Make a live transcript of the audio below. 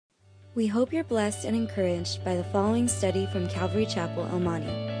We hope you're blessed and encouraged by the following study from Calvary Chapel, El Monte.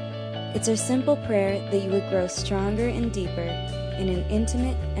 It's our simple prayer that you would grow stronger and deeper in an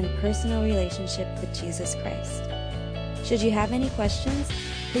intimate and personal relationship with Jesus Christ. Should you have any questions,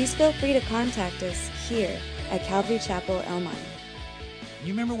 please feel free to contact us here at Calvary Chapel, El Monte.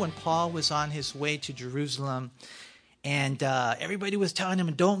 You remember when Paul was on his way to Jerusalem and everybody was telling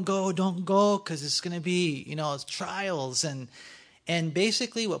him, don't go, because it's going to be, trials. And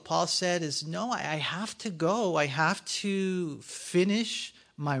basically what Paul said is, no, I have to go. I have to finish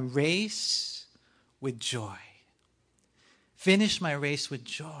my race with joy. Finish my race with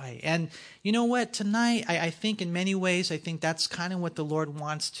joy. And you know what? Tonight, I think in many ways, I think that's kind of what the Lord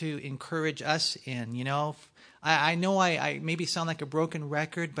wants to encourage us in, I know I maybe sound like a broken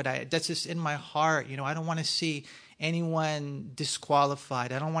record, but that's just in my heart. I don't want to see anyone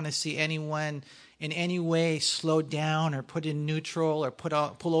disqualified. I don't want to see anyone in any way slowed down or put in neutral or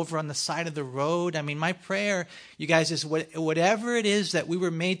pull over on the side of the road. I mean, my prayer, you guys, is whatever it is that we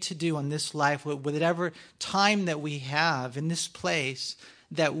were made to do on this life, whatever time that we have in this place,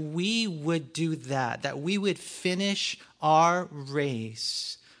 that we would do that we would finish our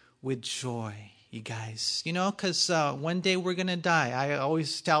race with joy. You guys, because one day we're going to die. I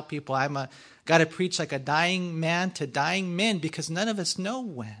always tell people got to preach like a dying man to dying men because none of us know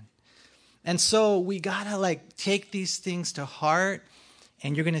when. And so we got to take these things to heart.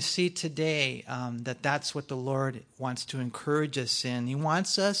 And you're going to see today that's what the Lord wants to encourage us in. He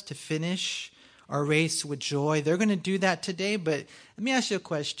wants us to finish our race with joy. They're going to do that today. But let me ask you a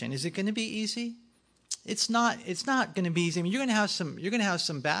question. Is it going to be easy? It's not going to be easy. I mean, you're going to have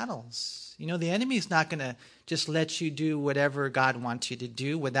some battles. The enemy is not going to just let you do whatever God wants you to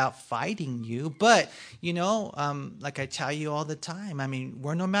do without fighting you. But, like I tell you all the time, I mean,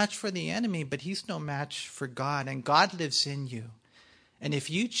 we're no match for the enemy, but he's no match for God. And God lives in you. And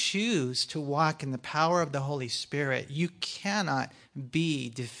if you choose to walk in the power of the Holy Spirit, you cannot be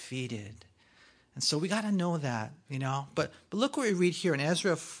defeated. And so we got to know that, But look what we read here in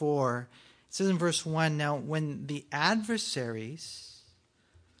Ezra 4. It says in verse 1, now when the adversaries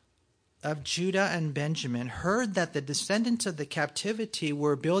of Judah and Benjamin heard that the descendants of the captivity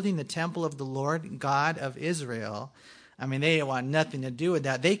were building the temple of the Lord God of Israel, I mean, they didn't want nothing to do with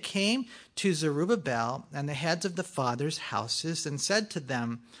that. They came to Zerubbabel and the heads of the fathers' houses and said to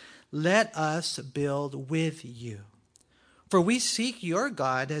them, let us build with you. For we seek your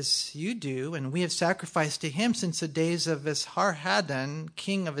God as you do, and we have sacrificed to him since the days of Esarhaddon,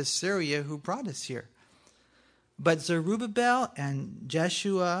 king of Assyria, who brought us here. But Zerubbabel and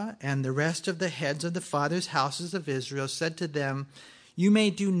Jeshua and the rest of the heads of the fathers' houses of Israel said to them, you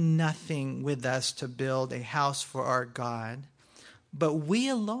may do nothing with us to build a house for our God, but we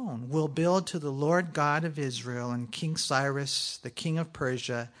alone will build to the Lord God of Israel, and King Cyrus, the king of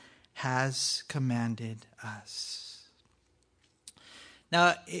Persia, has commanded us.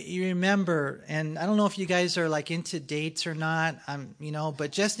 Now, you remember, and I don't know if you guys are into dates or not,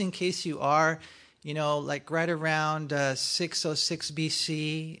 but just in case you are, right around 606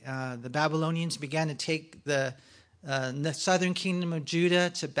 BC, the Babylonians began to take the southern kingdom of Judah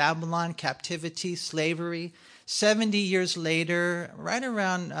to Babylon, captivity, slavery. 70 years later, right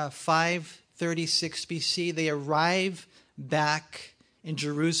around 536 BC, they arrive back in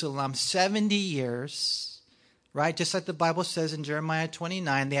Jerusalem. 70 years, right? Just like the Bible says in Jeremiah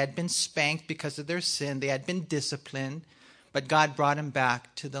 29, they had been spanked because of their sin. They had been disciplined, but God brought them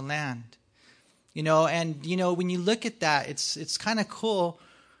back to the land. When you look at that, it's kind of cool,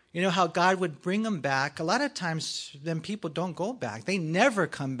 how God would bring them back. A lot of times, then people don't go back. They never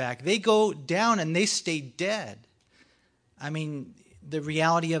come back. They go down and they stay dead. I mean, the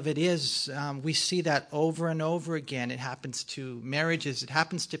reality of it is we see that over and over again. It happens to marriages. It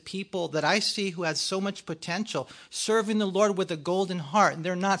happens to people that I see who have so much potential, serving the Lord with a golden heart, and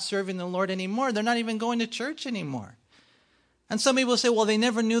they're not serving the Lord anymore. They're not even going to church anymore. And some people say, well, they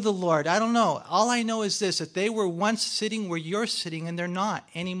never knew the Lord. I don't know. All I know is this, that they were once sitting where you're sitting and they're not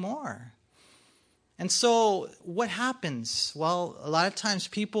anymore. And so what happens? Well, a lot of times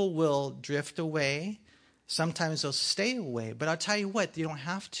people will drift away. Sometimes they'll stay away. But I'll tell you what, you don't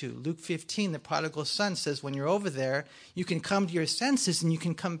have to. Luke 15, the prodigal son says, when you're over there, you can come to your senses and you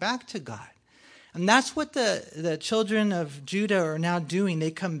can come back to God. And that's what the children of Judah are now doing.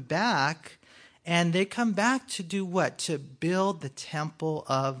 They come back. And they come back to do what? To build the temple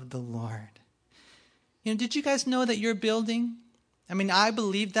of the Lord. Did you guys know that you're building? I mean, I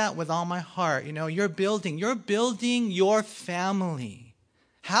believe that with all my heart. You're building your family.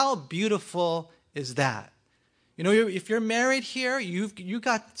 How beautiful is that? You know, if you're married here, you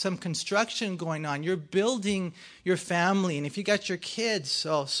got some construction going on. You're building your family. And if you got your kids,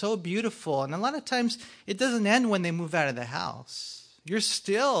 so beautiful. And a lot of times it doesn't end when they move out of the house. You're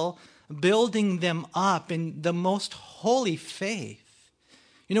still building them up in the most holy faith.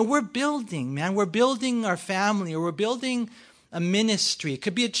 You know, we're building, man. We're building our family, or we're building a ministry. It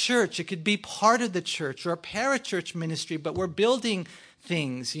could be a church. It could be part of the church or a parachurch ministry, but we're building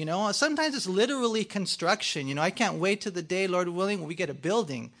things, you know. Sometimes it's literally construction. You know, I can't wait till the day, Lord willing, when we get a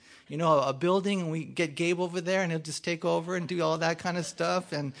building. You know, a building, and we get Gabe over there, and he'll just take over and do all that kind of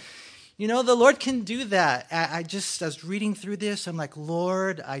stuff. And, you know, the Lord can do that. I was reading through this, I'm like,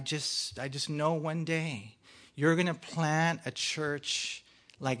 Lord, I just know one day you're going to plant a church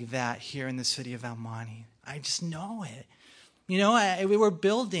like that here in the city of Almani. I just know it. You know, we were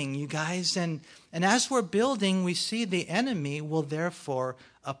building, you guys, and as we're building, we see the enemy will therefore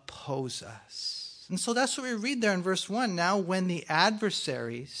oppose us. And so that's what we read there in verse 1. Now, when the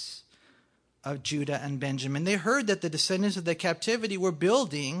adversaries of Judah and Benjamin, they heard that the descendants of the captivity were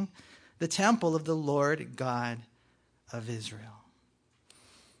building the temple of the Lord God of Israel.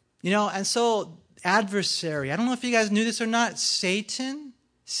 You know, and so adversary, I don't know if you guys knew this or not, Satan,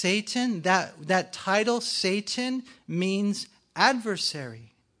 that title, Satan, means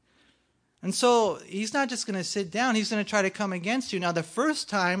adversary. And so he's not just going to sit down, he's going to try to come against you. Now, the first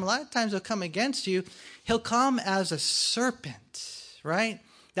time, a lot of times he'll come against you, he'll come as a serpent, right?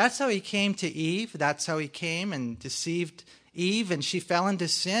 That's how he came to Eve. That's how he came and deceived Eve, and she fell into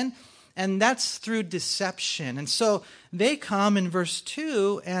sin. And that's through deception. And so they come in verse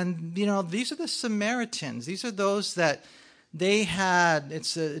 2, and, you know, these are the Samaritans. These are those that they had,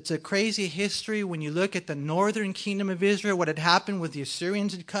 it's a crazy history when you look at the northern kingdom of Israel, what had happened with the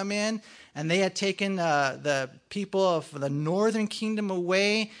Assyrians had come in, and they had taken the people of the northern kingdom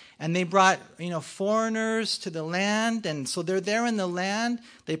away, and they brought, you know, foreigners to the land, and so they're there in the land.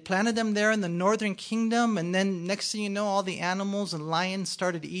 They planted them there in the northern kingdom, and then next thing you know, all the animals and lions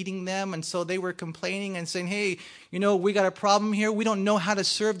started eating them, and so they were complaining and saying, hey, you know, we got a problem here. We don't know how to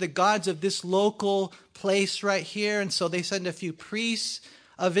serve the gods of this local place right here. And so they sent a few priests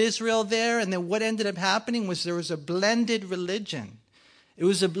of Israel there, and then what ended up happening was there was a blended religion. It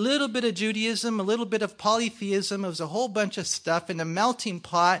was a little bit of Judaism, a little bit of polytheism. It was a whole bunch of stuff in a melting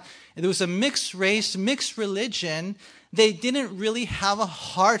pot. And there was a mixed race, mixed religion. They didn't really have a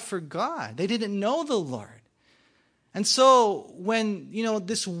heart for God. They didn't know the Lord. And so when, you know,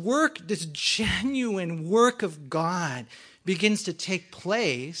 this work, this genuine work of God begins to take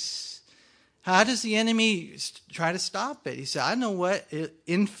place, how does the enemy try to stop it? He said, I know what,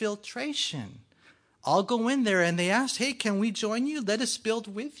 infiltration. I'll go in there, and they asked, hey, can we join you? Let us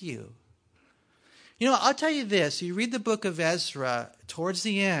build with you. You know, I'll tell you this. You read the book of Ezra, towards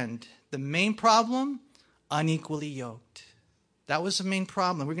the end, the main problem, unequally yoked. That was the main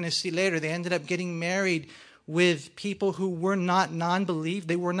problem. We're going to see later, they ended up getting married with people who were not non-believers.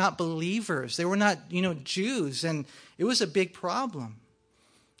 They were not believers. They were not, you know, Jews, and it was a big problem.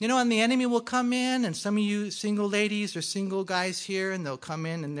 You know, and the enemy will come in, and some of you single ladies or single guys here, and they'll come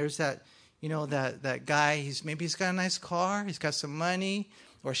in, and there's that, you know, that guy, he's got a nice car, he's got some money,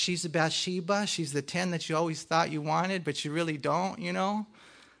 or she's the Bathsheba, she's the 10 that you always thought you wanted, but you really don't, you know,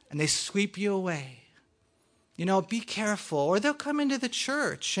 and they sweep you away. You know, be careful. Or they'll come into the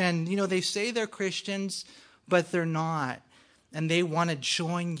church, and, you know, they say they're Christians, but they're not, and they want to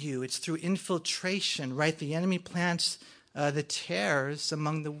join you. It's through infiltration, right? The enemy plants the tares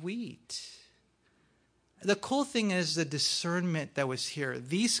among the wheat. The cool thing is the discernment that was here.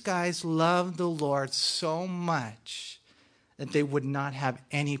 These guys loved the Lord so much that they would not have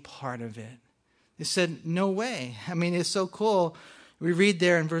any part of it. They said, no way. I mean, it's so cool. We read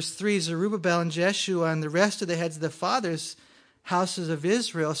there in verse 3, Zerubbabel and Jeshua and the rest of the heads of the fathers' houses of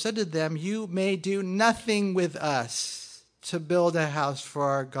Israel said to them, you may do nothing with us to build a house for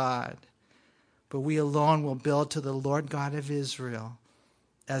our God, but we alone will build to the Lord God of Israel,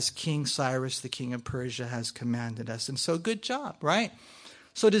 as King Cyrus, the king of Persia, has commanded us. And so good job, right?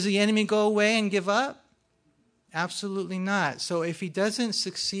 So does the enemy go away and give up? Absolutely not. So if he doesn't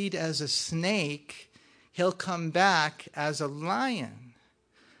succeed as a snake, he'll come back as a lion.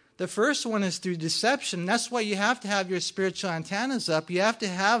 The first one is through deception. That's why you have to have your spiritual antennas up. You have to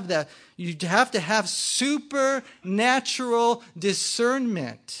have supernatural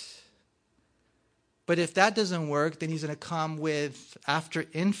discernment. But if that doesn't work, then he's going to come with, after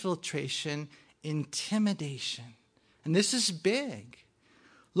infiltration, intimidation. And this is big.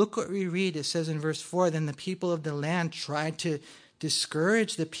 Look what we read. It says in verse 4, then the people of the land tried to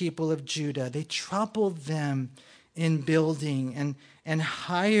discourage the people of Judah. They troubled them in building and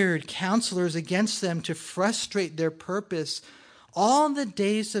hired counselors against them to frustrate their purpose all the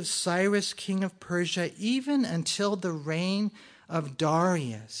days of Cyrus, king of Persia, even until the reign of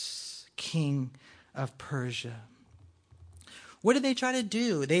Darius, king of Persia. What did they try to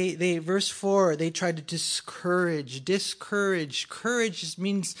do? They verse 4, they tried to discourage. Courage just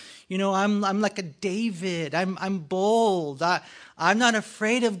means, I'm like a David. I'm bold. I'm not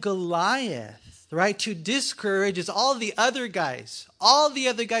afraid of Goliath, right? To discourage is all the other guys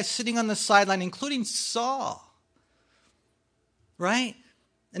sitting on the sideline, including Saul, right?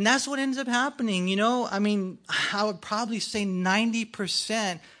 And that's what ends up happening, I would probably say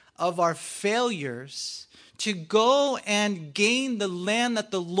 90% of our failures to go and gain the land that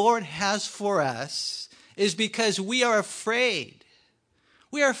the Lord has for us is because we are afraid.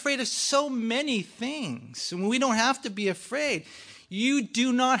 We are afraid of so many things. And we don't have to be afraid. You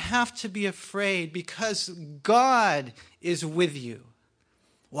do not have to be afraid because God is with you.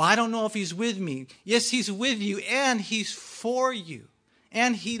 Well, I don't know if he's with me. Yes, he's with you and he's for you.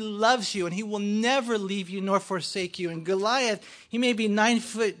 And he loves you, and he will never leave you nor forsake you. And Goliath, he may be 9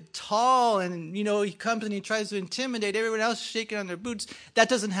 foot tall, and, he comes and he tries to intimidate everyone else shaking on their boots. That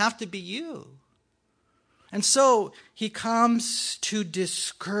doesn't have to be you. And so he comes to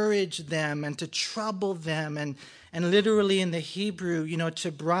discourage them and to trouble them, and literally in the Hebrew, to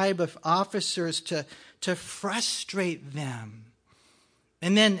bribe officers to frustrate them.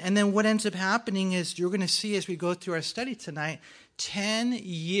 And then what ends up happening is, you're going to see as we go through our study tonight, 10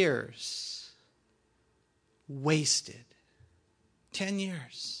 years wasted. 10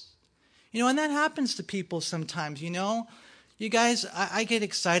 years. And that happens to people sometimes, You guys, I get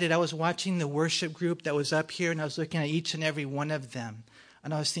excited. I was watching the worship group that was up here, and I was looking at each and every one of them.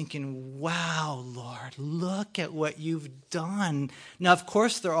 And I was thinking, wow, Lord, look at what you've done. Now, of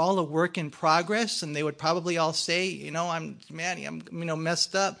course, they're all a work in progress, and they would probably all say, I'm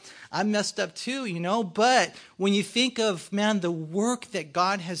messed up. I'm messed up too, But when you think of, the work that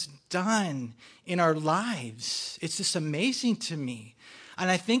God has done in our lives, it's just amazing to me. And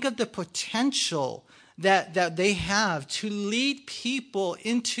I think of the potential that they have to lead people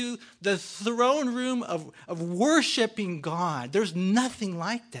into the throne room of worshiping God. There's nothing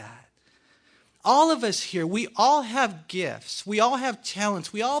like that. All of us here, we all have gifts. We all have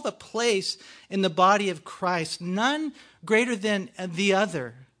talents. We all have a place in the body of Christ, none greater than the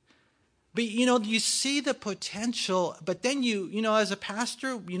other. But, you see the potential, but then as a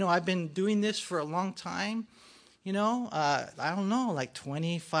pastor, I've been doing this for a long time. I don't know, like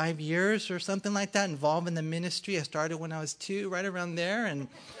 25 years or something like that, involved in the ministry. I started when I was 2, right around there. And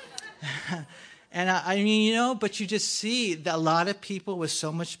but you just see that a lot of people with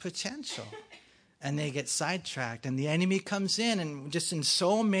so much potential, and they get sidetracked, and the enemy comes in, and just in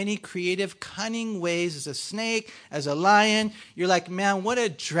so many creative, cunning ways, as a snake, as a lion. You're like, man, what a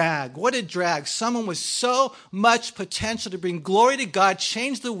drag. Someone with so much potential to bring glory to God,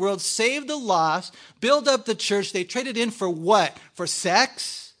 change the world, save the lost, build up the church. They traded in for what? For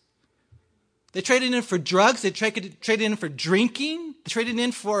sex? They traded in for drugs? They traded in for drinking? They traded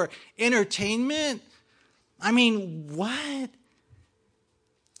in for entertainment? What?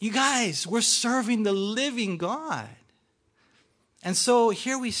 You guys, we're serving the living God. And so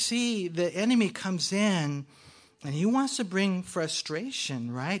here we see the enemy comes in, and he wants to bring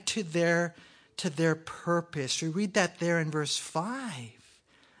frustration, right, to their purpose. We read that there in verse 5.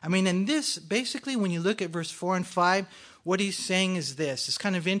 And this, basically, when you look at verse 4 and 5, what he's saying is this. It's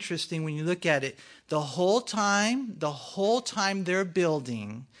kind of interesting when you look at it. The whole time they're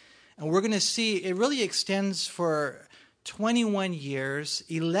building, and we're going to see it really extends for 21 years,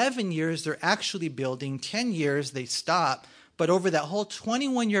 11 years they're actually building, 10 years they stop. But over that whole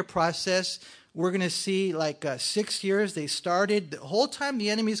 21-year process, we're going to see 6 years they started. The whole time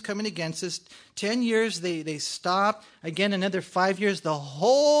the enemy is coming against us. 10 years they stop. Again, another 5 years. The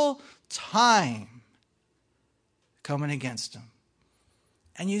whole time coming against them.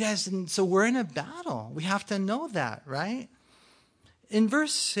 And you guys, so we're in a battle. We have to know that, right? In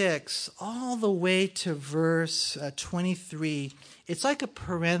verse 6, all the way to verse 23, it's like a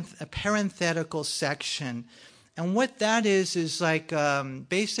parenthetical section. And what that is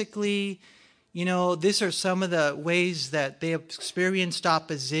basically, these are some of the ways that they have experienced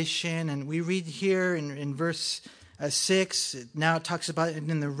opposition. And we read here in verse 6, now it talks about it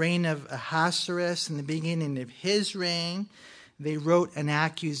in the reign of Ahasuerus, in the beginning of his reign. They wrote an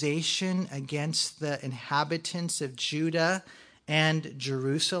accusation against the inhabitants of Judah and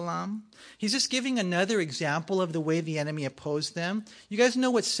Jerusalem. He's just giving another example of the way the enemy opposed them. You guys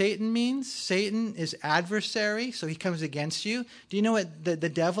know what Satan means? Satan is adversary, so he comes against you. Do you know what the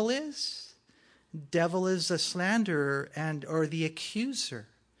devil is? devil is a slanderer or the accuser.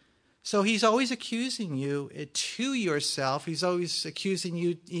 So he's always accusing you to yourself. He's always accusing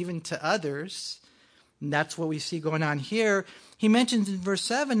you even to others. And that's what we see going on here. He mentions in verse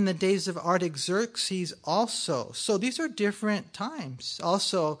 7, in the days of Artaxerxes also. So these are different times.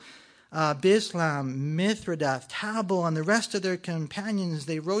 Also, Bislam, Mithridath, Tabal, and the rest of their companions,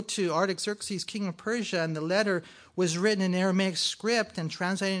 they wrote to Artaxerxes, king of Persia, and the letter was written in Aramaic script and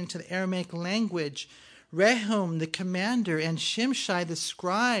translated into the Aramaic language. Rehum, the commander, and Shimshai, the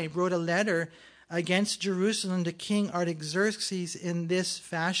scribe, wrote a letter against Jerusalem to King Artaxerxes in this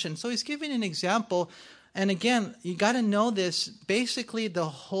fashion. So he's giving an example. And again, you got to know this. Basically, the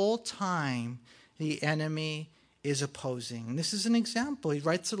whole time, the enemy is opposing. This is an example. He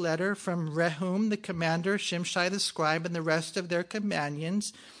writes a letter from Rehum, the commander, Shimshai, the scribe, and the rest of their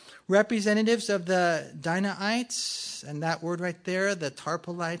companions, representatives of the Dinaites, and that word right there, the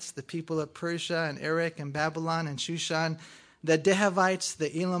Tarpolites, the people of Persia and Erech and Babylon and Shushan, the Dehavites, the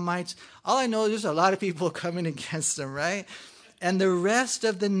Elamites. All I know is there's a lot of people coming against them, right? And the rest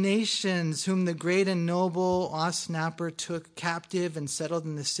of the nations whom the great and noble Osnapper took captive and settled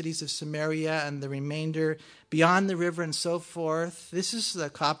in the cities of Samaria, and the remainder beyond the river and so forth. This is a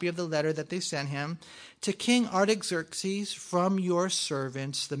copy of the letter that they sent him. To King Artaxerxes, from your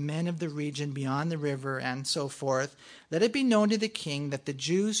servants, the men of the region beyond the river and so forth, let it be known to the king that the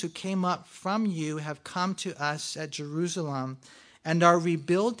Jews who came up from you have come to us at Jerusalem and are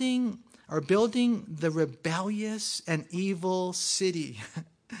building the rebellious and evil city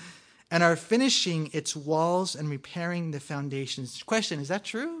and are finishing its walls and repairing the foundations. Question, is that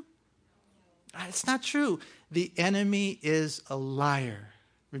true? It's not true. The enemy is a liar.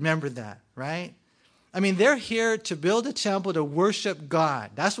 Remember that, right? I mean, they're here to build a temple to worship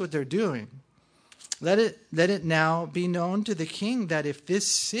God. That's what they're doing. Let it now be known to the king that if this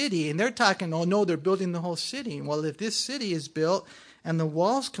city, and they're talking, oh no, they're building the whole city. Well, if this city is built and the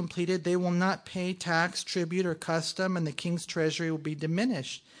walls completed, they will not pay tax, tribute, or custom, and the king's treasury will be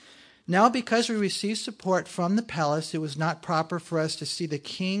diminished. Now, because we received support from the palace, it was not proper for us to see the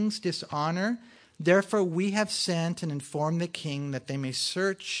king's dishonor. Therefore, we have sent and informed the king that they may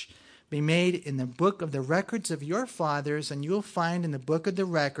search be made in the book of the records of your fathers, and you will find in the book of the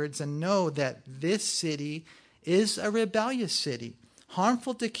records and know that this city is a rebellious city,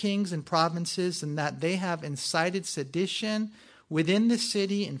 harmful to kings and provinces, and that they have incited sedition within the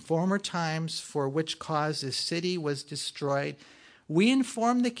city in former times, for which cause this city was destroyed. We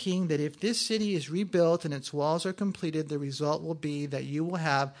inform the king that if this city is rebuilt and its walls are completed, the result will be that you will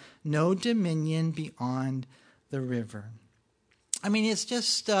have no dominion beyond the river. I mean, it's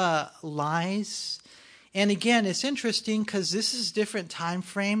just lies. And again, it's interesting because this is different time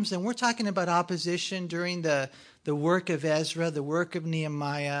frames, and we're talking about opposition during the work of Ezra, the work of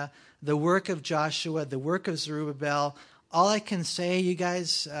Nehemiah, the work of Joshua, the work of Zerubbabel. All I can say, you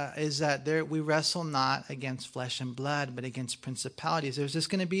guys, is that we wrestle not against flesh and blood, but against principalities. There's just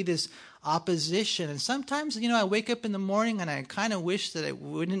going to be this opposition. And sometimes, I wake up in the morning and I kind of wish that it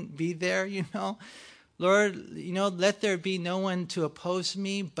wouldn't be there, Lord, let there be no one to oppose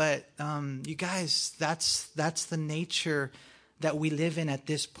me. But you guys, that's the nature that we live in at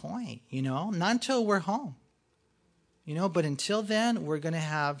this point, not until we're home. But until then, we're going to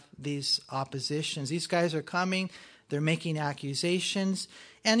have these oppositions. These guys are coming. They're making accusations.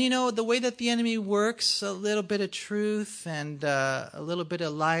 And, the way that the enemy works, a little bit of truth and a little bit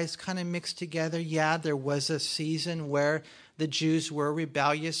of lies kind of mixed together. Yeah, there was a season where the Jews were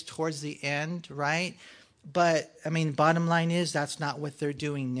rebellious towards the end, right? But, bottom line is that's not what they're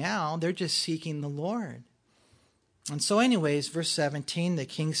doing now. They're just seeking the Lord. And so anyways, verse 17, the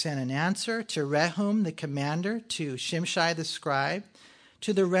king sent an answer to Rehum, the commander, to Shimshai, the scribe,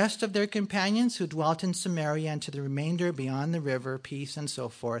 to the rest of their companions who dwelt in Samaria, and to the remainder beyond the river, peace and so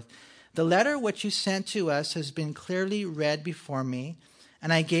forth. The letter which you sent to us has been clearly read before me,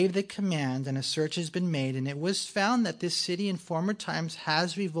 and I gave the command, and a search has been made, and it was found that this city in former times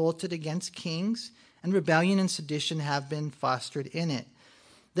has revolted against kings, and rebellion and sedition have been fostered in it.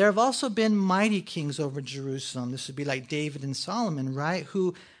 There have also been mighty kings over Jerusalem. This would be like David and Solomon, right?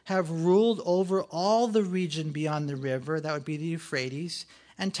 Who have ruled over all the region beyond the river. That would be the Euphrates.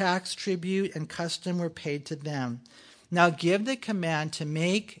 And tax, tribute, and custom were paid to them. Now give the command to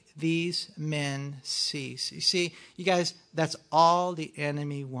make these men cease. You see, you guys, that's all the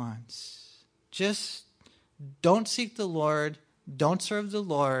enemy wants. Just don't seek the Lord. Don't serve the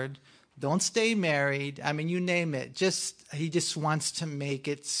Lord. Don't stay married. You name it. He just wants to make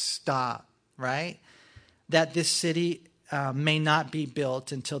it stop, right? That this city may not be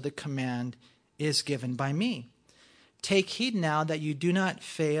built until the command is given by me. Take heed now that you do not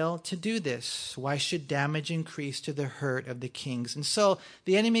fail to do this. Why should damage increase to the hurt of the kings? And so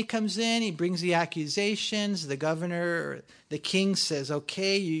the enemy comes in, he brings the accusations, the governor, the king says,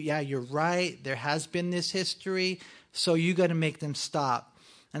 okay, you're right, there has been this history, so you got to make them stop.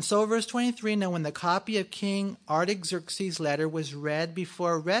 And so verse 23, now when the copy of King Artaxerxes' letter was read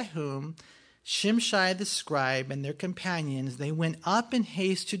before Rehum, Shimshai the scribe and their companions, they went up in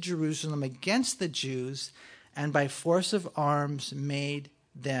haste to Jerusalem against the Jews, and by force of arms made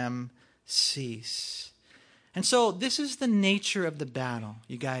them cease. And so this is the nature of the battle,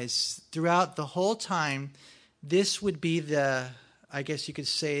 you guys. Throughout the whole time, this would be I guess you could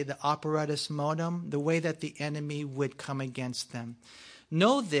say, the operatus modum, the way that the enemy would come against them.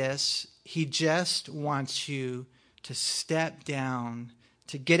 Know this, he just wants you to step down,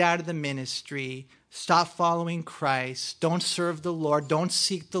 to get out of the ministry, stop following Christ, don't serve the Lord, don't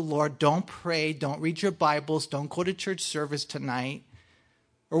seek the Lord, don't pray, don't read your Bibles, don't go to church service tonight,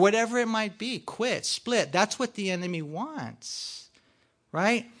 or whatever it might be. Quit, split. That's what the enemy wants,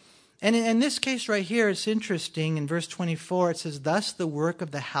 right? And in this case right here, it's interesting. In verse 24, it says, thus the work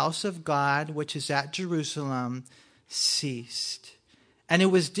of the house of God, which is at Jerusalem, ceased. And it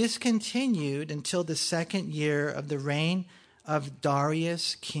was discontinued until the 2nd year of the reign of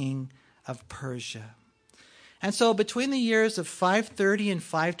Darius, king of Persia. And so between the years of 530 and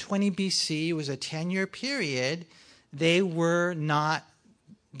 520 BC, it was a 10-year period, they were not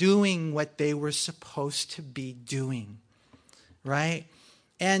doing what they were supposed to be doing, right?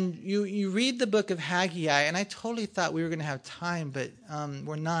 And you read the book of Haggai, and I totally thought we were going to have time, but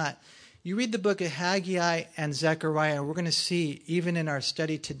we're not. You read the book of Haggai and Zechariah, and we're going to see, even in our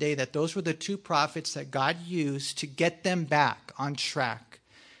study today, that those were the two prophets that God used to get them back on track.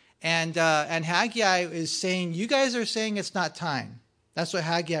 And Haggai is saying, you guys are saying it's not time. That's what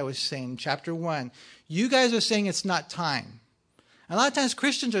Haggai was saying in chapter 1. You guys are saying it's not time. And a lot of times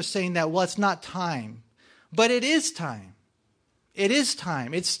Christians are saying that, well, it's not time. But it is time. It is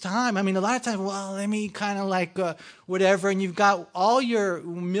time. It's time. I mean, a lot of times, well, let me kind of like whatever, and you've got all your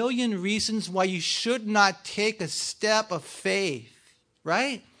million reasons why you should not take a step of faith,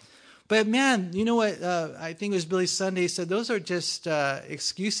 right? But man, you know what? I think it was Billy Sunday said, those are just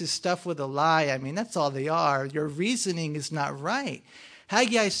excuses stuffed with a lie. I mean, that's all they are. Your reasoning is not right.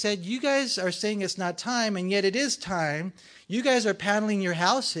 Haggai said, you guys are saying it's not time, and yet it is time. You guys are paneling your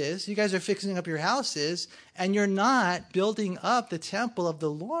houses. You guys are fixing up your houses, and you're not building up the temple of the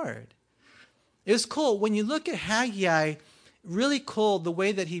Lord. It was cool. When you look at Haggai, really cool the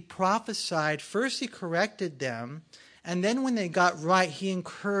way that he prophesied. First, he corrected them, and then when they got right, he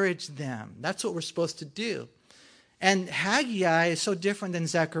encouraged them. That's what we're supposed to do. And Haggai is so different than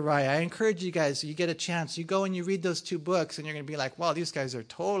Zechariah. I encourage you guys, you get a chance, you go and you read those two books, and you're going to be like, wow, these guys are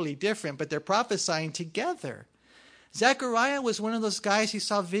totally different, but they're prophesying together. Zechariah was one of those guys, he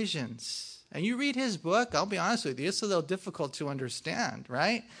saw visions. And you read his book, I'll be honest with you, it's a little difficult to understand,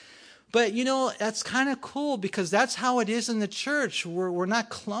 right? But, you know, that's kind of cool because that's how it is in the church. We're not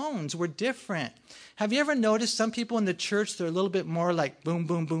clones. We're different. Have you ever noticed some people in the church, they're a little bit more like boom,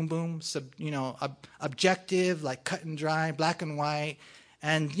 boom, boom, boom, objective, like cut and dry, black and white,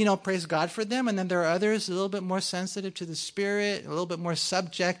 and, you know, praise God for them. And then there are others a little bit more sensitive to the Spirit, a little bit more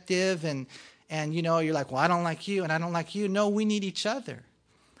subjective, and you know, you're like, well, I don't like you, and I don't like you. No, we need each other.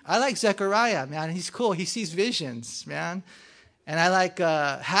 I like Zechariah, man. He's cool. He sees visions, man. And I like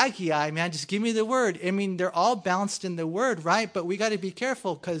Haggai, man, just give me the word. I mean, they're all balanced in the word, right? But we got to be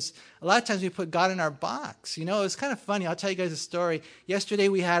careful because a lot of times we put God in our box. You know, it's kind of funny. I'll tell you guys a story. Yesterday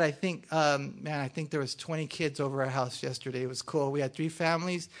we had, I think there was 20 kids over our house yesterday. It was cool. We had 3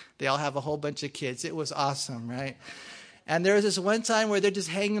 families. They all have a whole bunch of kids. It was awesome, right? And there was this one time where they're just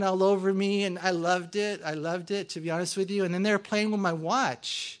hanging all over me, and I loved it. I loved it, to be honest with you. And then they were playing with my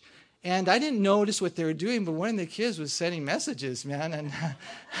watch. And I didn't notice what they were doing, but one of the kids was sending messages, man.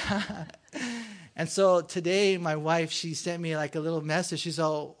 And so today, my wife, she sent me like a little message. She's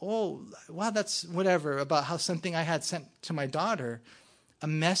all, oh, wow, that's whatever, about how something I had sent to my daughter, a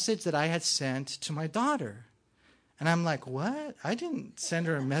message that I had sent to my daughter. And I'm like, what? I didn't send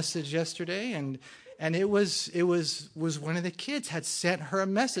her a message yesterday. And it was one of the kids had sent her a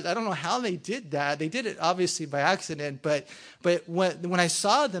message. I don't know how they did that. They did it obviously by accident. But when I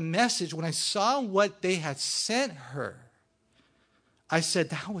saw the message, when I saw what they had sent her, I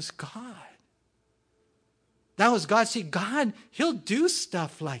said, that was God. That was God. See, God, He'll do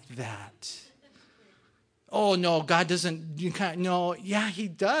stuff like that. Oh, no, God doesn't, you can't, no, yeah, He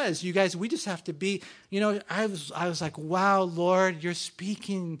does. You guys, we just have to be, you know, I was like, wow, Lord, you're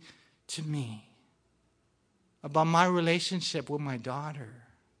speaking to me about my relationship with my daughter.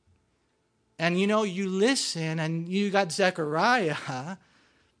 And, you listen, and you got Zechariah,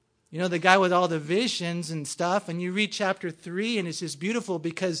 the guy with all the visions and stuff, and you read chapter 3, and it's just beautiful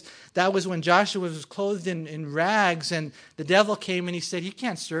because that was when Joshua was clothed in rags, and the devil came and he said, he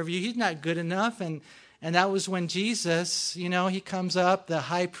can't serve you, he's not good enough. And that was when Jesus, he comes up, the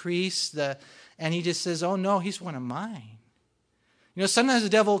high priest, and he just says, oh no, he's one of mine. Sometimes the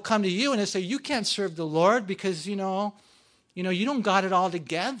devil will come to you and he'll say, you can't serve the Lord because, you don't got it all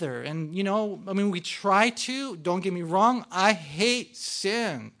together. And, we try to. Don't get me wrong. I hate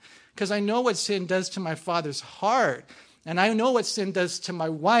sin because I know what sin does to my Father's heart. And I know what sin does to my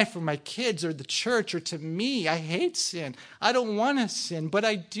wife or my kids or the church or to me. I hate sin. I don't want to sin, but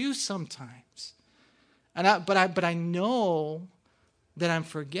I do sometimes. But I know that I'm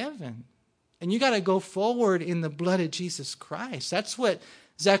forgiven. And you got to go forward in the blood of Jesus Christ. That's what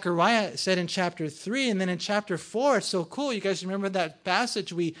Zechariah said in chapter 3. And then in chapter 4, it's so cool. You guys remember that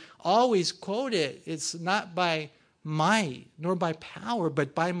passage? We always quote it. It's not by might nor by power,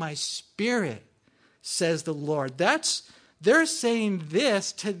 but by my Spirit, says the Lord. They're saying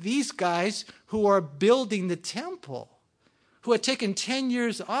this to these guys who are building the temple, who had taken 10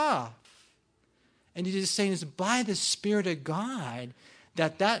 years off. And he's just saying it's by the Spirit of God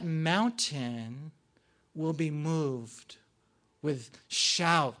that mountain will be moved with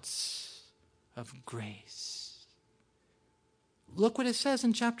shouts of grace. Look what it says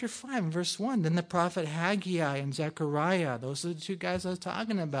in chapter 5, verse 1. Then the prophet Haggai and Zechariah, those are the two guys I was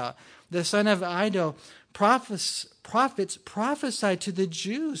talking about, the son of Iddo, prophets prophesied to the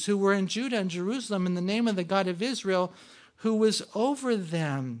Jews who were in Judah and Jerusalem in the name of the God of Israel who was over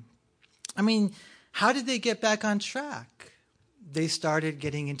them. How did they get back on track? They started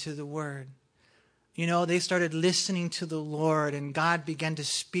getting into the Word. They started listening to the Lord, and God began to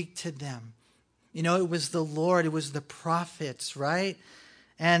speak to them. It was the Lord, it was the prophets, right?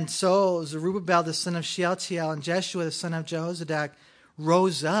 And so Zerubbabel, the son of Shealtiel, and Jeshua, the son of Jehozadak,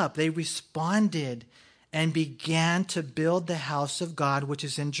 rose up. They responded and began to build the house of God, which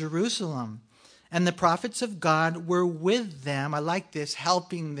is in Jerusalem. And the prophets of God were with them. I like this,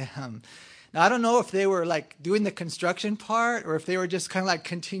 helping them. Now, I don't know if they were doing the construction part or if they were just kind of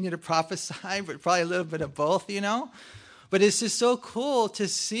continue to prophesy, but probably a little bit of both, But it's just so cool to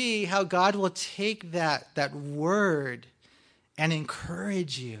see how God will take that word and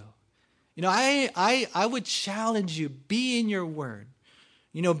encourage you. I would challenge you, be in your word.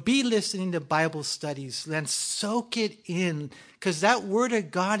 Be listening to Bible studies and soak it in, because that word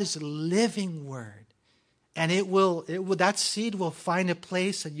of God is a living word. And it will that seed will find a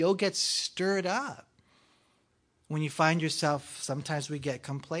place and you'll get stirred up. When you find yourself, sometimes we get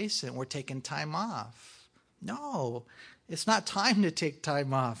complacent. We're taking time off. No, it's not time to take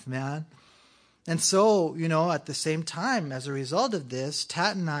time off, man. And so, at the same time, as a result of this,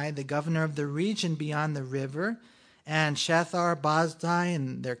 Tatnai, the governor of the region beyond the river, and Shethar-Boznai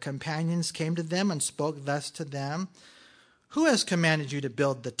and their companions came to them and spoke thus to them, who has commanded you to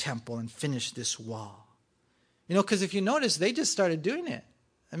build the temple and finish this wall? Because if you notice, they just started doing it.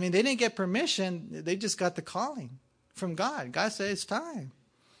 They didn't get permission. They just got the calling from God. God said, it's time.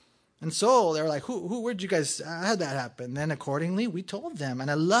 And so they're like, where'd you guys, how'd that happen? Then accordingly, we told them. And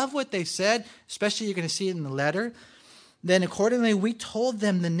I love what they said, especially you're going to see it in the letter. Then accordingly, we told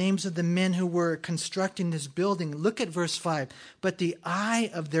them the names of the men who were constructing this building. Look at verse 5. But the eye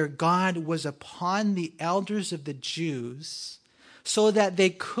of their God was upon the elders of the Jews, so that they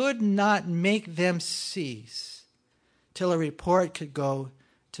could not make them cease till a report could go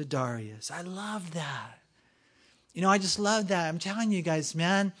to Darius. I love that. I just love that. I'm telling you guys,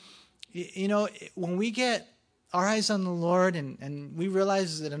 man, when we get our eyes on the Lord and we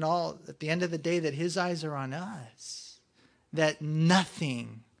realize that at the end of the day that his eyes are on us, that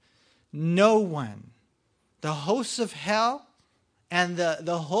nothing, no one, the hosts of hell and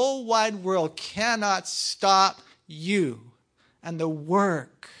the whole wide world cannot stop you and the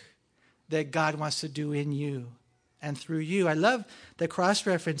work that God wants to do in you and through you. I love the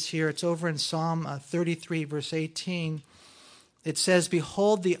cross-reference here. It's over in Psalm 33, verse 18. It says,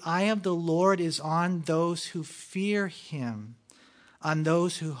 behold, the eye of the Lord is on those who fear him, on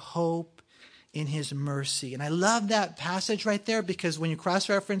those who hope in his mercy. And I love that passage right there, because when you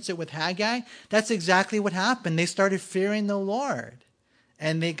cross-reference it with Haggai, that's exactly what happened. They started fearing the Lord,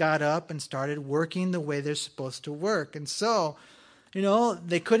 and they got up and started working the way they're supposed to work. And so,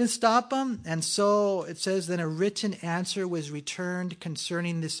 they couldn't stop them. And so it says, then a written answer was returned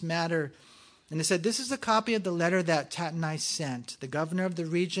concerning this matter. And it said, this is a copy of the letter that Tatnai sent, the governor of the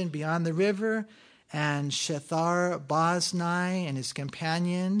region beyond the river, and Shethar-Boznai and his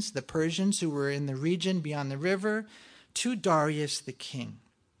companions, the Persians who were in the region beyond the river, to Darius the king.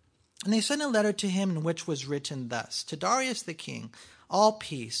 And they sent a letter to him in which was written thus: To Darius the king, all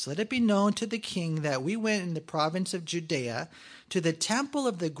peace. Let it be known to the king that we went in the province of Judea to the temple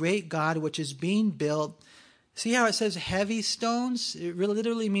of the great God which is being built. See how it says heavy stones? It really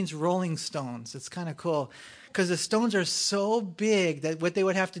literally means rolling stones. It's kind of cool. Because the stones are so big that what they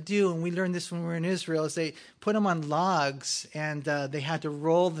would have to do, and we learned this when we were in Israel, is they put them on logs and they had to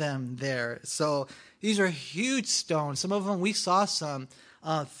roll them there. So these are huge stones. Some of them, we saw some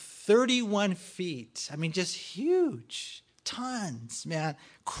 31 feet. I mean, just huge. Tons, man.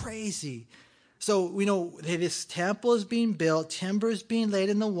 Crazy. So we know this temple is being built, timber is being laid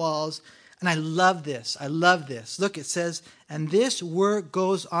in the walls, and I love this. I love this. Look, it says, and this work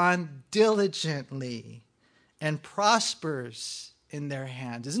goes on diligently and prospers in their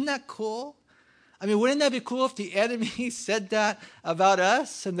hands. Isn't that cool? I mean, wouldn't that be cool if the enemy said that about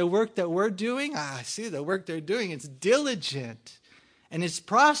us and the work that we're doing? See, the work they're doing, it's diligent and it's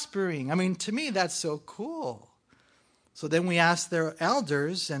prospering. I mean, to me, that's so cool. So then we asked their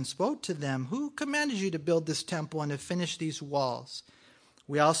elders and spoke to them, who commanded you to build this temple and to finish these walls?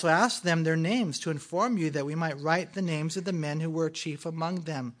 We also asked them their names to inform you that we might write the names of the men who were chief among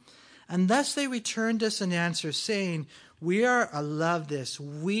them. And thus they returned us an answer, saying, I love this,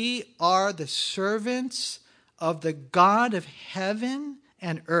 we are the servants of the God of heaven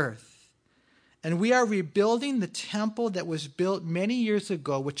and earth. And we are rebuilding the temple that was built many years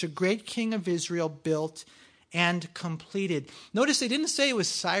ago, which a great king of Israel built and completed. Notice they didn't say it was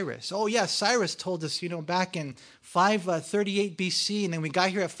Cyrus. Oh yeah, Cyrus told us, back in 538 BC, and then we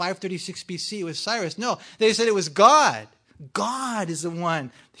got here at 536 BC, it was Cyrus. No, they said it was God. God is the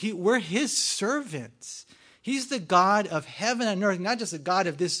one. We're his servants. He's the God of heaven and earth, not just the God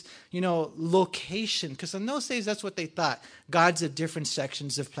of this, location. Because in those days, that's what they thought. Gods of different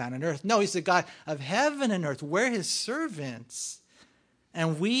sections of planet Earth. No, he's the God of heaven and earth. We're his servants.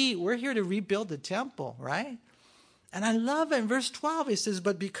 And we're here to rebuild the temple, right? And I love it. In verse 12, it says,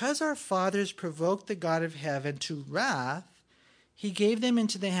 but because our fathers provoked the God of heaven to wrath, he gave them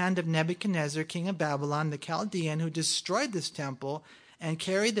into the hand of Nebuchadnezzar, king of Babylon, the Chaldean, who destroyed this temple and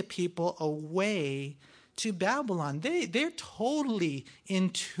carried the people away to Babylon. They're totally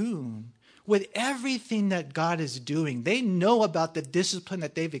in tune with everything that God is doing. They know about the discipline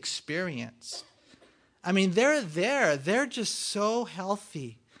that they've experienced. I mean, they're there. They're just so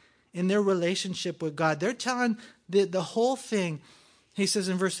healthy in their relationship with God. They're telling the whole thing. He says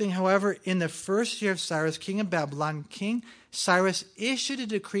in verse 3, however, in the first year of Cyrus, king of Babylon, King Cyrus issued a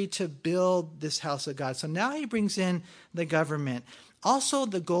decree to build this house of God. So now he brings in the government. Also,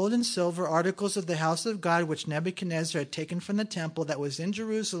 the gold and silver articles of the house of God, which Nebuchadnezzar had taken from the temple that was in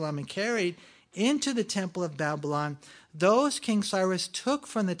Jerusalem and carried into the temple of Babylon, those King Cyrus took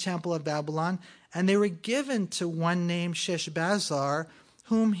from the temple of Babylon, and they were given to one named Sheshbazzar,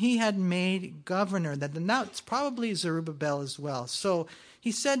 whom he had made governor. Now it's probably Zerubbabel as well. So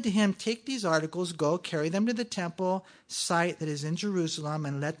he said to him, take these articles, go, carry them to the temple site that is in Jerusalem,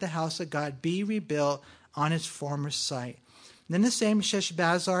 and let the house of God be rebuilt on its former site. Then the same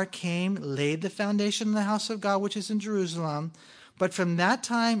Sheshbazzar came, laid the foundation of the house of God, which is in Jerusalem. But from that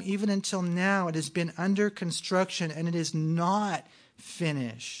time even until now, it has been under construction, and it is not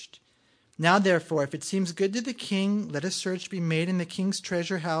finished. Now, therefore, if it seems good to the king, let a search be made in the king's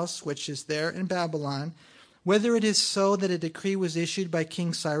treasure house, which is there in Babylon, whether it is so that a decree was issued by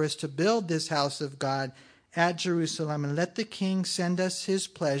King Cyrus to build this house of God at Jerusalem, and let the king send us his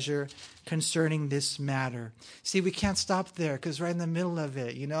pleasure concerning this matter. See, we can't stop there, because right in the middle of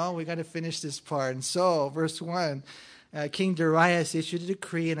it, we got to finish this part. And so, verse 1, King Darius issued a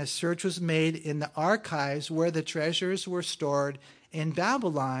decree, and a search was made in the archives where the treasures were stored in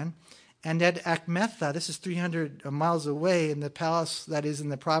Babylon. And at Achmetha, this is 300 miles away, in the palace that is in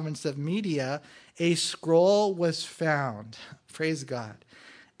the province of Media, a scroll was found. Praise God.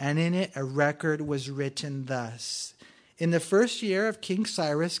 And in it a record was written thus. In the first year of King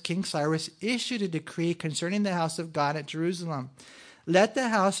Cyrus issued a decree concerning the house of God at Jerusalem. Let the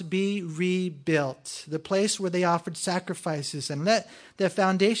house be rebuilt, the place where they offered sacrifices, and let the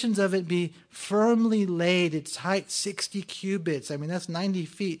foundations of it be firmly laid. Its height 60 cubits. I mean, that's 90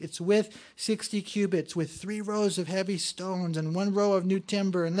 feet. Its width 60 cubits, with 3 rows of heavy stones and 1 row of new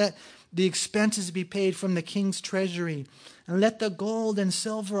timber. And let the expenses be paid from the king's treasury. And let the gold and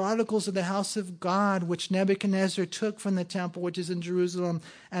silver articles of the house of God, which Nebuchadnezzar took from the temple which is in Jerusalem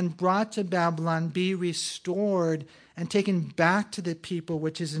and brought to Babylon, be restored and taken back to the people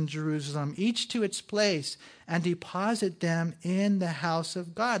which is in Jerusalem, each to its place, and deposit them in the house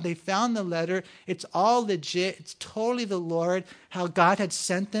of God. They found the letter. It's all legit. It's totally the Lord, how God had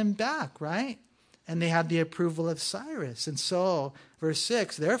sent them back, right? and they had the approval of Cyrus. And so, verse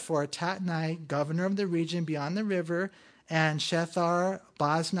 6, therefore, Tatnai, governor of the region beyond the river, and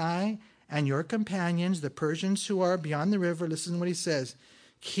Shethar-Boznai, and your companions, the Persians who are beyond the river, listen to what he says,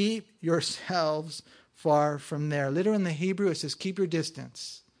 keep yourselves far from there. Literally in the Hebrew, it says, keep your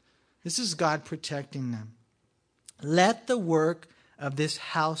distance. This is God protecting them. Let the work of this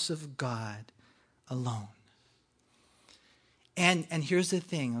house of God alone. And here's the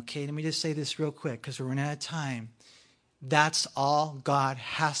thing, okay? Let me just say this real quick because we're running out of time. That's all God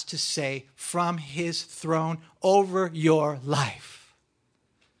has to say from his throne over your life.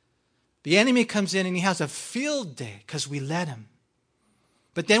 The enemy comes in and he has a field day because we let him.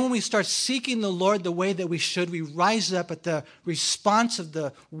 But then when we start seeking the Lord the way that we should, we rise up at the response of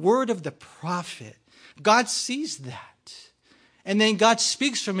the word of the prophet. God sees that. And then God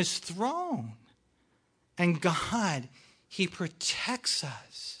speaks from his throne. And God, he protects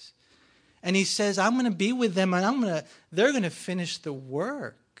us. And he says, I'm going to be with them and they're going to finish the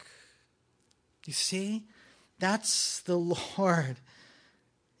work. You see? That's the Lord,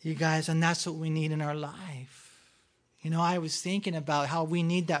 you guys, and that's what we need in our life. You know, I was thinking about how we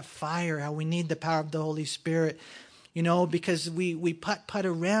need that fire, how we need the power of the Holy Spirit, you know, because we putt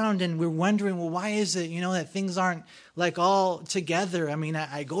around and we're wondering, well, why is it, you know, that things aren't like all together? I mean,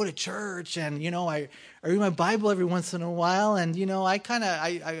 I go to church and, you know, I read my Bible every once in a while and, you know, I send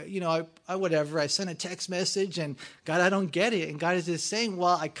a text message and God, I don't get it. And God is just saying,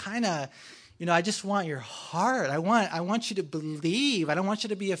 well, I just want your heart. I want you to believe. I don't want you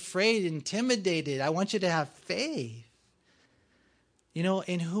to be afraid, intimidated. I want you to have faith, you know,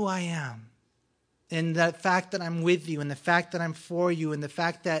 in who I am. And that fact that I'm with you, and the fact that I'm for you, and the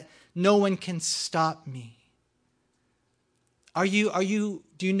fact that no one can stop me. Do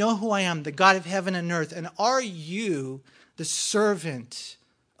you know who I am, the God of heaven and earth? And are you the servant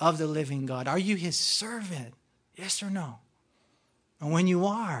of the living God? Are you his servant? Yes or no? And when you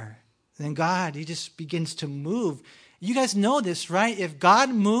are, then God, he just begins to move. You guys know this, right? If God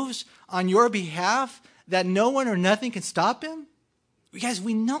moves on your behalf, that no one or nothing can stop him. You guys,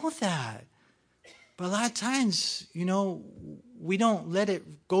 we know that. But a lot of times, you know, we don't let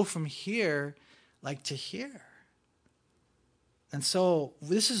it go from here like to here. And so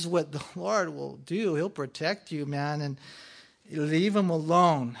this is what the Lord will do. He'll protect you, man, and leave him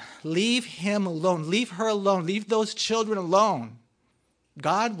alone. Leave him alone. Leave her alone. Leave those children alone.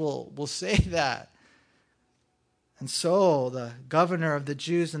 God will say that. And so the governor of the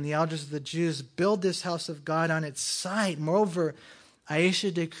Jews and the elders of the Jews build this house of God on its site. Moreover, I issue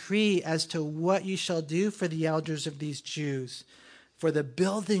a decree as to what you shall do for the elders of these Jews, for the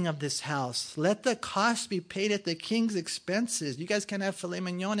building of this house. Let the cost be paid at the king's expenses. You guys can't have filet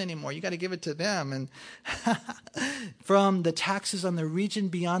mignon anymore. You got to give it to them. And from the taxes on the region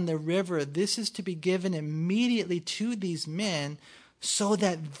beyond the river, this is to be given immediately to these men so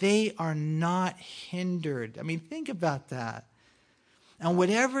that they are not hindered. I mean, think about that. And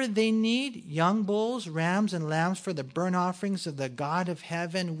whatever they need, young bulls, rams, and lambs for the burnt offerings of the God of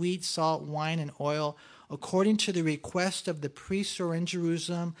heaven, wheat, salt, wine, and oil, according to the request of the priests who are in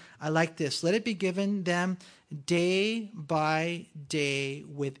Jerusalem. I like this. Let it be given them day by day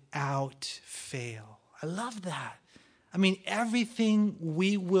without fail. I love that. I mean, everything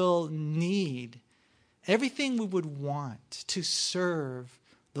we will need, everything we would want to serve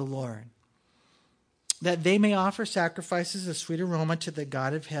the Lord, that they may offer sacrifices of sweet aroma to the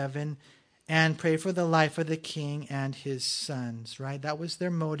God of heaven and pray for the life of the king and his sons, right? That was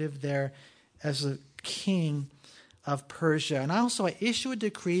their motive there as a king of Persia. And also I issue a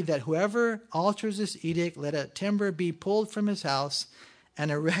decree that whoever alters this edict, let a timber be pulled from his house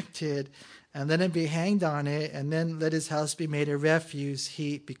and erected, and let him be hanged on it, and then let his house be made a refuse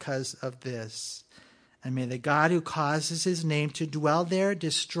heap because of this. And may the God who causes his name to dwell there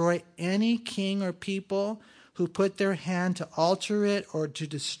destroy any king or people who put their hand to alter it or to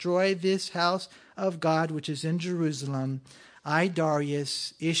destroy this house of God which is in Jerusalem. I,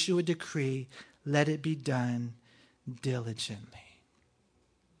 Darius, issue a decree. Let it be done diligently.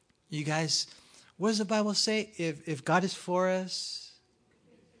 You guys, what does the Bible say? If God is for us,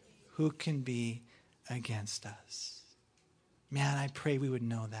 who can be against us? Man, I pray we would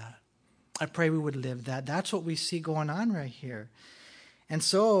know that. I pray we would live that. That's what we see going on right here. And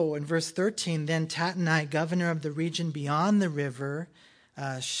so in verse 13, then Tatnai, governor of the region beyond the river,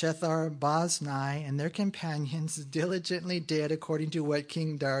 Shethar-Boznai, and their companions diligently did according to what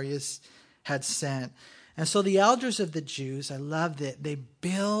King Darius had sent. And so the elders of the Jews, I love that, they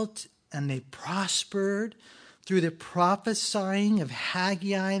built and they prospered through the prophesying of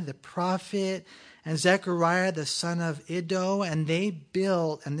Haggai the prophet and Zechariah the son of Iddo, and they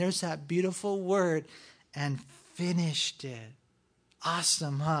built, and there's that beautiful word, and finished it.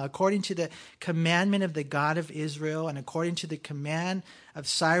 Awesome, huh? According to the commandment of the God of Israel, and according to the command of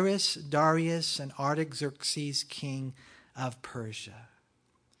Cyrus, Darius, and Artaxerxes, king of Persia.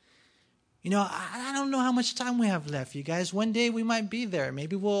 You know, I don't know how much time we have left, you guys. One day we might be there.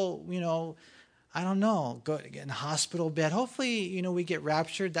 Maybe we'll, I don't know, go get in a hospital bed. Hopefully, we get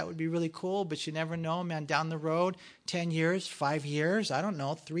raptured. That would be really cool, but you never know, man. Down the road, 10 years, 5 years, I don't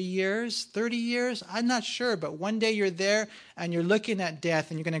know, 3 years, 30 years, I'm not sure. But one day you're there and you're looking at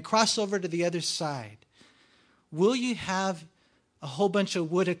death and you're going to cross over to the other side. Will you have a whole bunch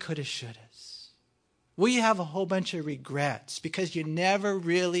of woulda, coulda, shouldas? Will you have a whole bunch of regrets because you never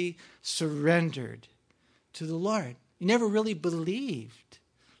really surrendered to the Lord? You never really believed.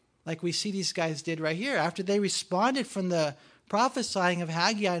 Like we see these guys did right here. After they responded from the prophesying of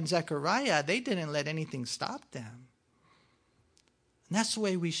Haggai and Zechariah, they didn't let anything stop them. And that's the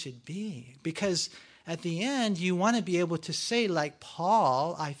way we should be. Because at the end, you want to be able to say, like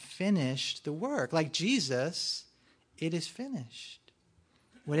Paul, I finished the work. Like Jesus, it is finished.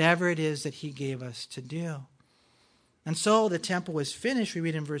 Whatever it is that he gave us to do. And so the temple was finished. We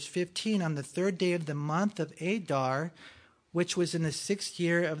read in verse 15, on the 3rd day of the month of Adar, which was in the 6th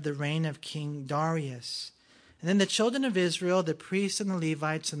year of the reign of King Darius. And then the children of Israel, the priests and the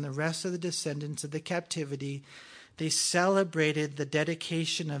Levites, and the rest of the descendants of the captivity, they celebrated the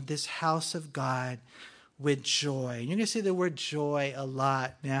dedication of this house of God with joy. And you're going to see the word joy a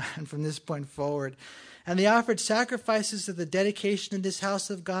lot now from this point forward. And they offered sacrifices of the dedication of this house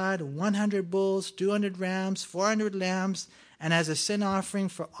of God, 100 bulls, 200 rams, 400 lambs, and as a sin offering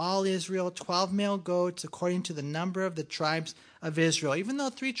for all Israel, 12 male goats, according to the number of the tribes of Israel. Even though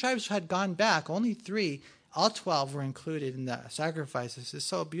 3 tribes had gone back, only 3, all 12 were included in the sacrifices. It's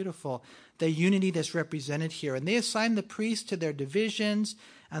so beautiful, the unity that's represented here. And they assigned the priests to their divisions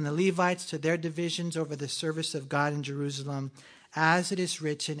and the Levites to their divisions over the service of God in Jerusalem, as it is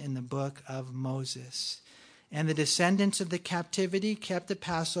written in the book of Moses. And the descendants of the captivity kept the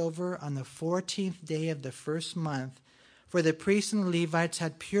Passover on the 14th day of the first month, for the priests and the Levites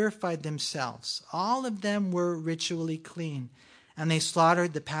had purified themselves. All of them were ritually clean, and they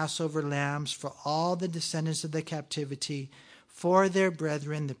slaughtered the Passover lambs for all the descendants of the captivity, for their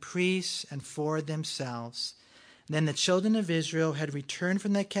brethren, the priests, and for themselves. Then the children of Israel had returned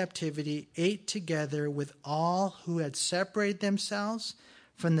from their captivity, ate together with all who had separated themselves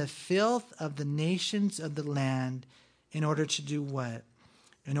from the filth of the nations of the land, in order to do what?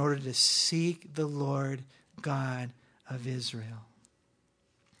 In order to seek the Lord God of Israel.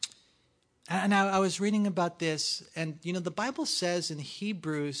 And I was reading about this, and the Bible says in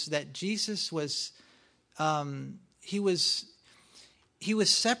Hebrews that Jesus was, he was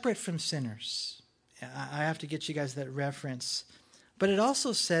separate from sinners. I have to get you guys that reference. But it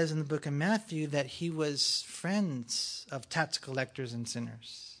also says in the book of Matthew that he was friends of tax collectors and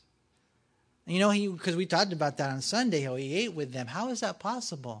sinners. And because we talked about that on Sunday, how he ate with them. How is that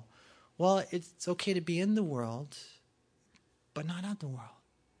possible? Well, it's okay to be in the world, but not of the world.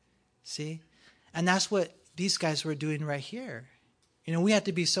 See? And that's what these guys were doing right here. We have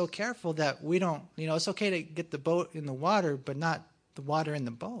to be so careful that we don't, it's okay to get the boat in the water, but not the water in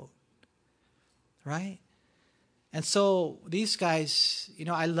the boat. Right? And so these guys,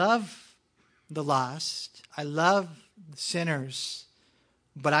 I love the lost. I love the sinners,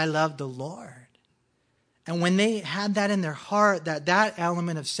 but I love the Lord. And when they had that in their heart, that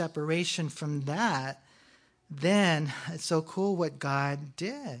element of separation from that, then it's so cool what God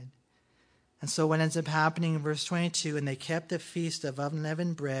did. And so what ends up happening in verse 22, and they kept the feast of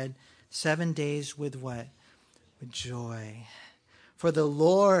unleavened bread 7 days with what? With joy. For the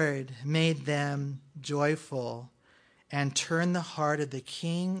Lord made them joyful and turned the heart of the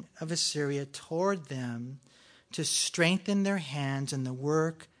king of Assyria toward them to strengthen their hands in the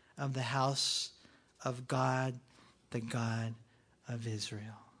work of the house of God, the God of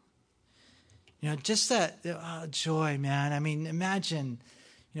Israel. Just that joy, man. I mean, imagine,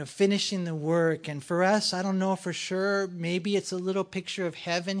 finishing the work. And for us, I don't know for sure. Maybe it's a little picture of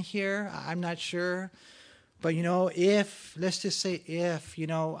heaven here. I'm not sure. But, let's just say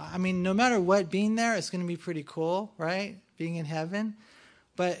no matter what, being there, it's going to be pretty cool, right? Being in heaven.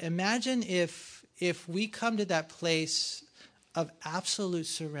 But imagine if we come to that place of absolute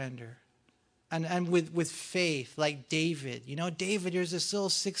surrender and with faith, like David. David, there's this little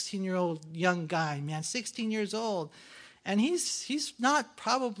 16-year-old young guy, man, 16 years old. And he's not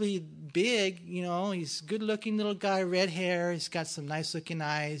probably big, he's a good-looking little guy, red hair. He's got some nice-looking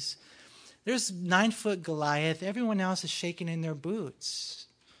eyes. There's 9-foot Goliath. Everyone else is shaking in their boots.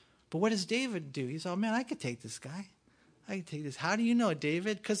 But what does David do? He's, oh man, I could take this guy. I can take this. How do you know,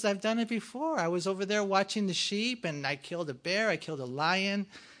 David? Because I've done it before. I was over there watching the sheep, and I killed a bear. I killed a lion.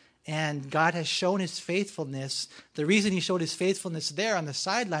 And God has shown his faithfulness. The reason he showed his faithfulness there on the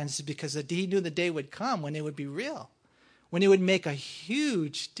sidelines is because he knew the day would come when it would be real, when it would make a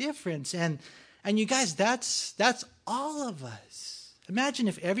huge difference. And you guys, that's all of us. Imagine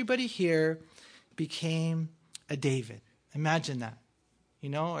if everybody here became a David. Imagine that. You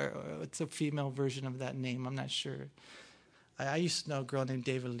know, or it's a female version of that name. I'm not sure. I used to know a girl named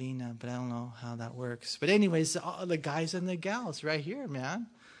Davidina, but I don't know how that works. But anyways, all the guys and the gals right here, man.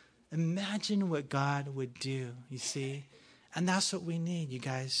 Imagine what God would do, you see. And that's what we need, you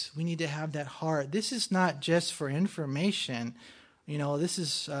guys. We need to have that heart. This is not just for information. You know, this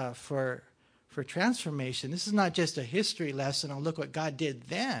is for transformation. This is not just a history lesson on look what God did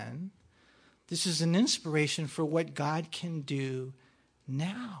then. This is an inspiration for what God can do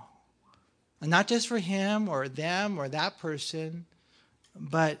now. And not just for him or them or that person,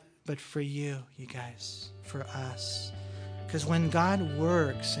 but for you guys, for us. Because when God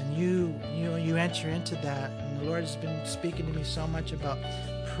works and you enter into that, and the Lord has been speaking to me so much about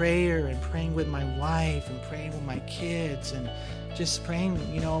prayer and praying with my wife and praying with my kids and just praying,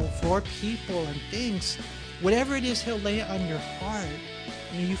 for people and things. Whatever it is he'll lay on your heart,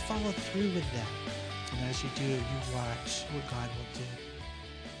 you follow through with that. And as you do, you watch what God will do.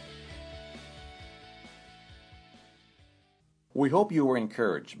 We hope you were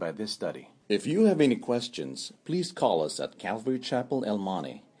encouraged by this study. If you have any questions, please call us at Calvary Chapel El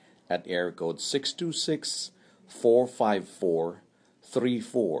Monte at area code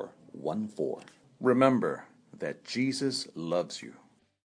 626-454-3414. Remember that Jesus loves you.